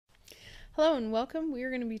Hello and welcome. We are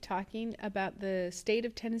going to be talking about the state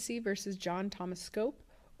of Tennessee versus John Thomas Scope,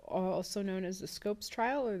 also known as the Scopes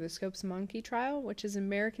trial or the Scopes Monkey trial, which is an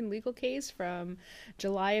American legal case from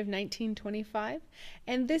July of 1925.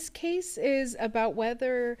 And this case is about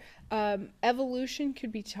whether evolution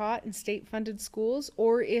could be taught in state funded schools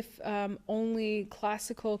or if only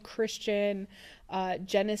classical Christian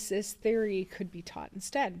Genesis theory could be taught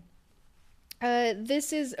instead.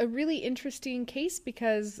 This is a really interesting case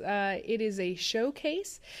because it is a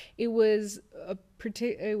showcase. It was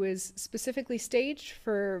specifically staged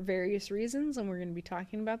for various reasons, and we're going to be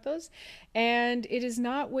talking about those. And it is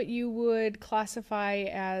not what you would classify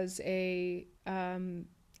as a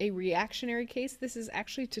reactionary case. This is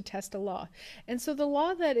actually to test a law. And so the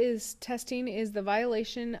law that is testing is the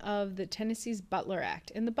violation of the Tennessee's Butler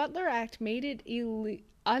Act. And the Butler Act made it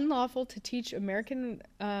unlawful to teach human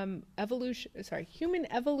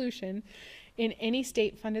evolution in any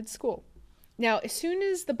state-funded school. Now, as soon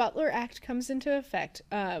as the Butler Act comes into effect,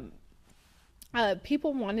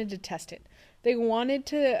 people wanted to test it. They wanted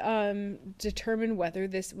to determine whether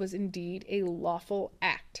this was indeed a lawful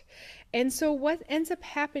act. And so what ends up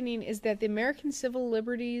happening is that the American Civil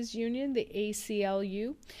Liberties Union, the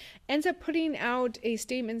ACLU, ends up putting out a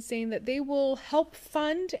statement saying that they will help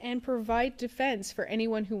fund and provide defense for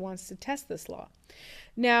anyone who wants to test this law.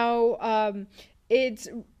 Now,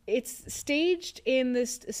 it's staged in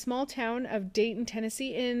this small town of Dayton,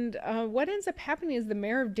 Tennessee, and what ends up happening is the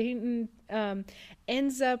mayor of Dayton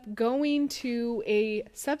ends up going to a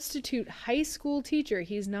substitute high school teacher.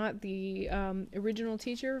 He's not the original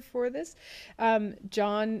teacher for this,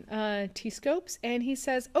 John T. Scopes, and he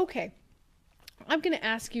says, "Okay, I'm going to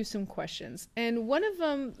ask you some questions." And one of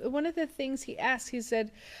the things he asked, he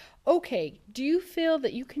said, "Okay, do you feel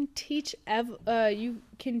that you can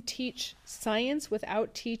teach science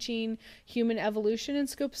without teaching human evolution?" And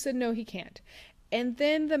Scopes said, "No, he can't." And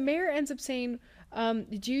then the mayor ends up saying,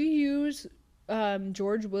 "Do you use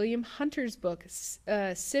George William Hunter's book,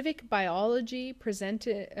 Civic Biology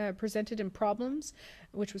Presented in Problems,"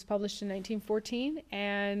 which was published in 1914?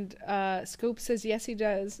 And Scopes says, "Yes, he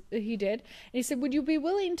does. He did." And he said, "Would you be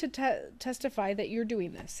willing to testify that you're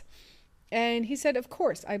doing this?" And he said, "Of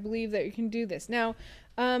course, I believe that you can do this." Now,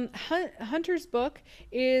 Hunter's book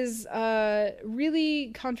is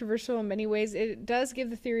really controversial in many ways. It does give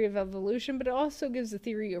the theory of evolution, but it also gives the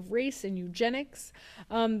theory of race and eugenics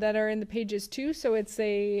that are in the pages too. So it's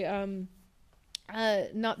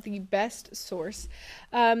not the best source.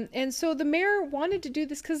 And so the mayor wanted to do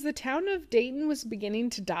this because the town of Dayton was beginning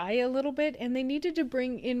to die a little bit, and they needed to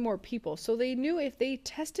bring in more people. So they knew if they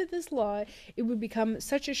tested this law, it would become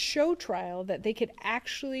such a show trial that they could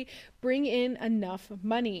actually bring in enough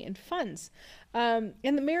money and funds. And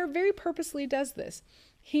the mayor very purposely does this.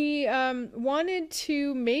 He wanted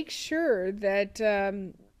to make sure that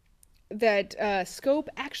Scope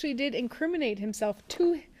actually did incriminate himself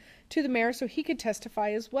to the mayor so he could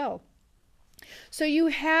testify as well. So you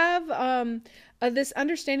have this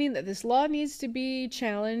understanding that this law needs to be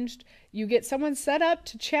challenged. You get someone set up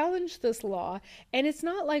to challenge this law, and it's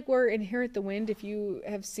not like we're Inherit the Wind. If you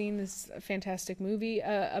have seen this fantastic movie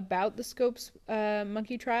about the Scopes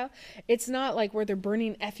monkey trial, it's not like where they're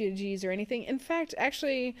burning effigies or anything. In fact,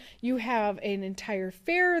 actually, you have an entire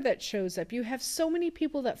fair that shows up. You have so many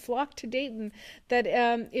people that flock to Dayton that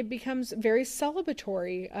it becomes very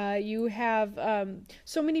celebratory. You have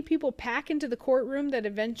so many people pack into the courtroom that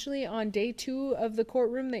eventually on day 2 of the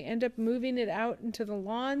courtroom they end up moving it out into the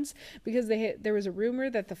lawns because there was a rumor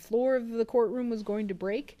that the floor of the courtroom was going to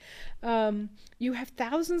break. You have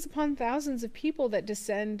thousands upon thousands of people that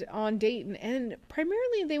descend on Dayton, and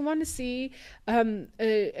primarily they want to see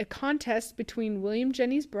a contest between William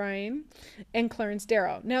Jennings Bryan and Clarence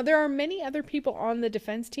Darrow. Now, there are many other people on the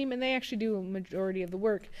defense team, and they actually do a majority of the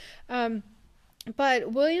work.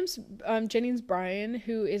 But Jennings Bryan,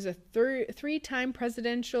 who is a three-time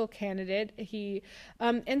presidential candidate, he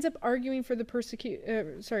ends up arguing for the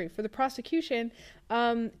prosecution,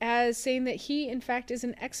 as saying that he, in fact, is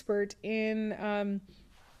an expert in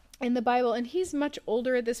the Bible, and he's much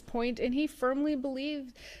older at this point, and he firmly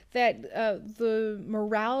believed that the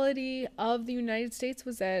morality of the United States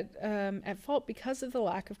was at fault because of the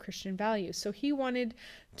lack of Christian values. So he wanted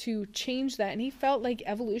to change that, and he felt like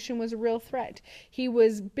evolution was a real threat. He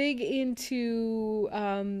was big into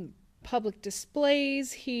public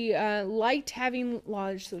displays. He liked having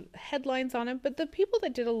large headlines on him, but the people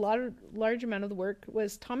that did a large amount of the work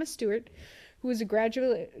was Thomas Stewart, who was a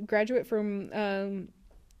graduate from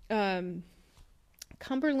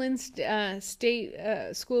Cumberland State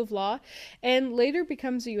School of Law, and later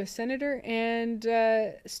becomes a U.S. Senator. And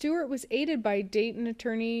Stewart was aided by Dayton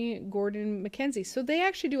attorney Gordon McKenzie. So they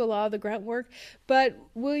actually do a lot of the grunt work, but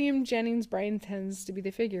William Jennings Bryan tends to be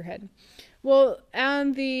the figurehead. Well,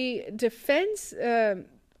 on the defense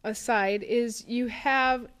aside is you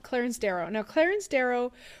have Clarence Darrow. Now, Clarence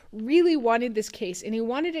Darrow really wanted this case, and he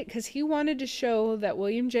wanted it because he wanted to show that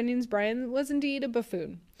William Jennings Bryan was indeed a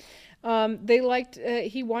buffoon.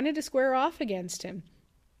 He wanted to square off against him.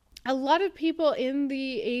 A lot of people in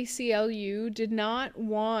the ACLU did not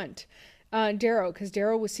want Darrow because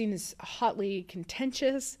Darrow was seen as hotly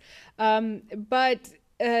contentious, but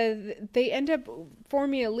they end up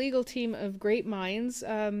forming a legal team of great minds.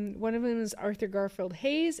 One of them is Arthur Garfield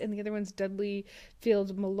Hayes, and the other one's Dudley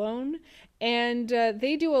Field Malone. And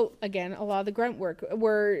they do, again, a lot of the grunt work,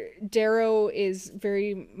 where Darrow is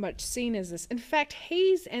very much seen as this. In fact,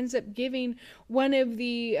 Hayes ends up giving one of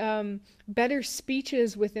the better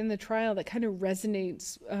speeches within the trial that kind of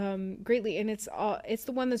resonates greatly. And it's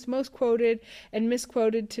the one that's most quoted and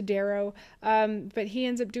misquoted to Darrow, but he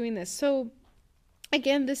ends up doing this. So,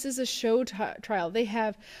 again, this is a show trial. They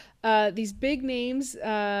have these big names who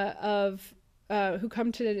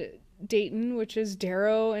come to Dayton, which is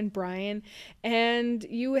Darrow and Bryan, and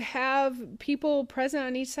you have people present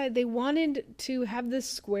on each side. They wanted to have this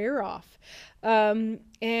square off, and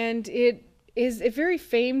it is a very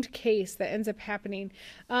famed case that ends up happening.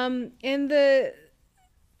 And the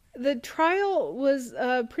trial was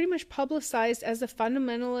pretty much publicized as a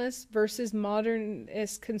fundamentalist versus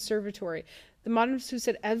modernist conservatory. The modernists who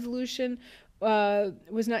said evolution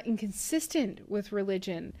was not inconsistent with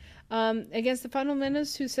religion, against the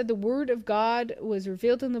fundamentalists who said the Word of God was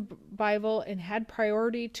revealed in the Bible and had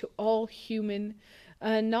priority to all human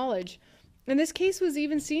knowledge. And this case was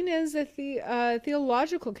even seen as a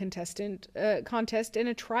theological contest in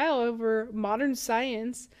a trial over modern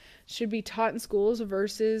science should be taught in schools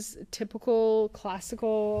versus typical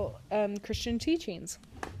classical Christian teachings.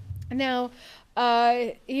 Now,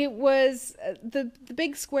 it was the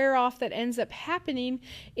big square off that ends up happening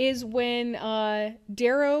is when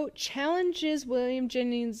Darrow challenges William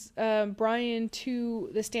Jennings Bryan to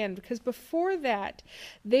the stand, because before that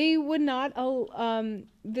they would not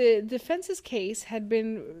the defense's case had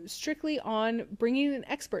been strictly on bringing in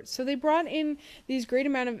experts. So they brought in these great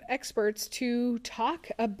amount of experts to talk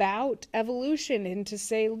about evolution and to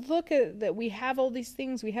say, look at that, we have all these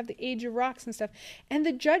things, we have the age of rocks and stuff. And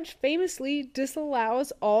the judge famously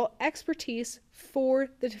disallows all expertise for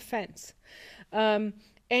the defense. And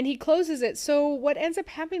he closes it. So what ends up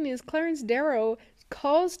happening is Clarence Darrow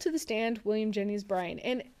calls to the stand William Jennings Bryan.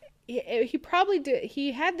 And he probably did.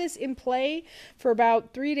 He had this in play for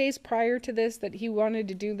about 3 days prior to this, that he wanted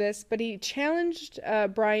to do this, but he challenged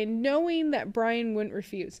Bryan, knowing that Bryan wouldn't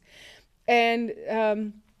refuse. And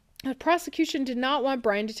the prosecution did not want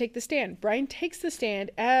Bryan to take the stand. Bryan takes the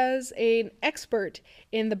stand as an expert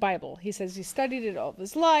in the Bible. He says he studied it all of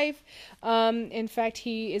his life. In fact,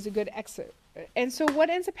 he is a good expert. And so what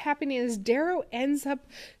ends up happening is Darrow ends up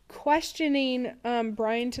questioning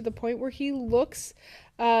Bryan to the point where he looks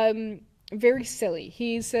very silly.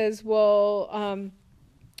 He says, well,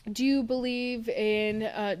 do you believe in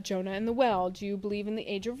Jonah and the well? Do you believe in the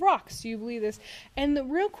age of rocks? Do you believe this? And the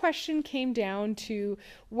real question came down to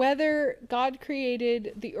whether God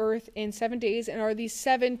created the earth in 7 days, and are these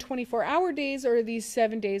 7 24-hour days, or are these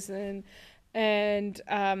 7 days and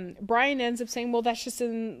Bryan ends up saying, well, that's just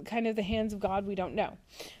in kind of the hands of God. We don't know.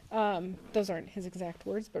 Those aren't his exact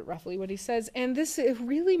words, but roughly what he says. And this, it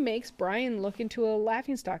really makes Bryan look into a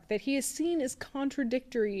laughingstock that he is seen as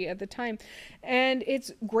contradictory at the time. And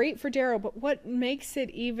it's great for Darrow, but what makes it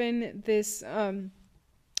even this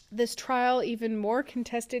trial even more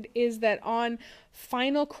contested is that on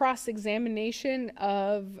final cross-examination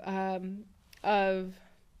of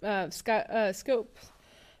Scope,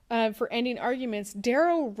 for ending arguments,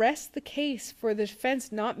 Darrow rests the case for the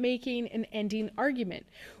defense not making an ending argument,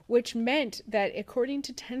 which meant that, according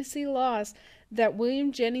to Tennessee laws, that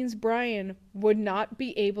William Jennings Bryan would not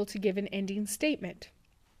be able to give an ending statement.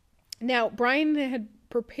 Now, Bryan had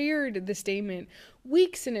prepared the statement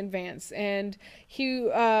weeks in advance, and he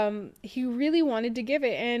really wanted to give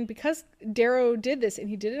it. And because Darrow did this, and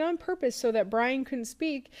he did it on purpose so that Bryan couldn't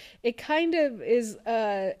speak, it kind of is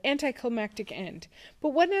an anticlimactic end. But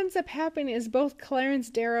what ends up happening is both Clarence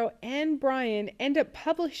Darrow and Bryan end up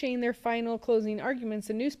publishing their final closing arguments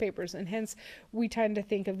in newspapers, and hence we tend to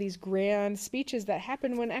think of these grand speeches that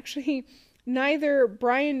happen when actually neither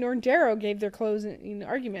Bryan nor Darrow gave their closing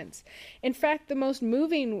arguments. In fact, the most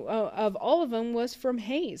moving of all of them was from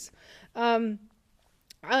Hayes.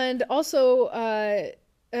 And also,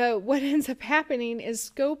 what ends up happening is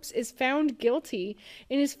Scopes is found guilty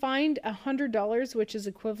and is fined $100, which is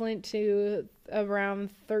equivalent to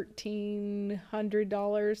around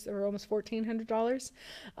 $1,300 or almost $1,400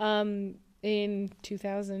 in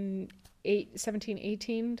 2008, 17,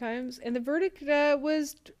 18 times. And the verdict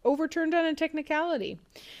was overturned on a technicality.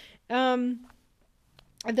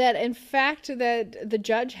 That in fact that the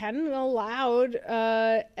judge hadn't allowed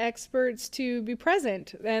experts to be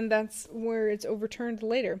present, and that's where it's overturned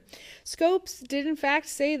later. Scopes did in fact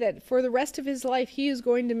say that for the rest of his life he is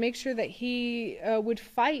going to make sure that he would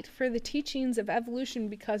fight for the teachings of evolution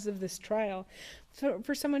because of this trial. So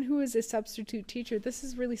for someone who is a substitute teacher, this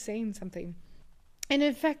is really saying something. And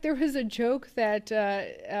in fact, there was a joke that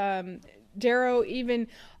Darrow even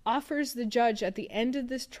offers the judge at the end of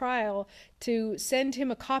this trial to send him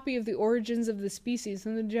a copy of The Origins of the Species.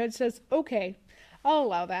 And the judge says, okay, I'll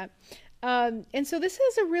allow that. And so this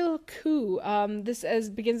is a real coup. This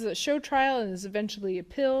begins as a show trial and is eventually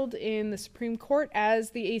appealed in the Supreme Court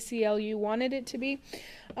as the ACLU wanted it to be.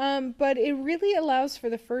 But it really allows for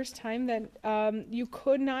the first time that you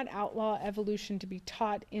could not outlaw evolution to be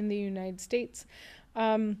taught in the United States.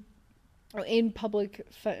 In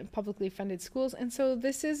publicly funded schools. And so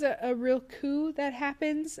this is a real coup that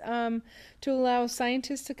happens to allow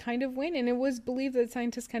scientists to kind of win. And it was believed that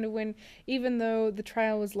scientists kind of win, even though the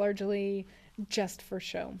trial was largely just for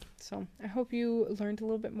show. So I hope you learned a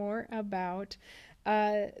little bit more about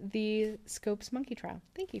the Scopes monkey trial.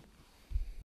 Thank you.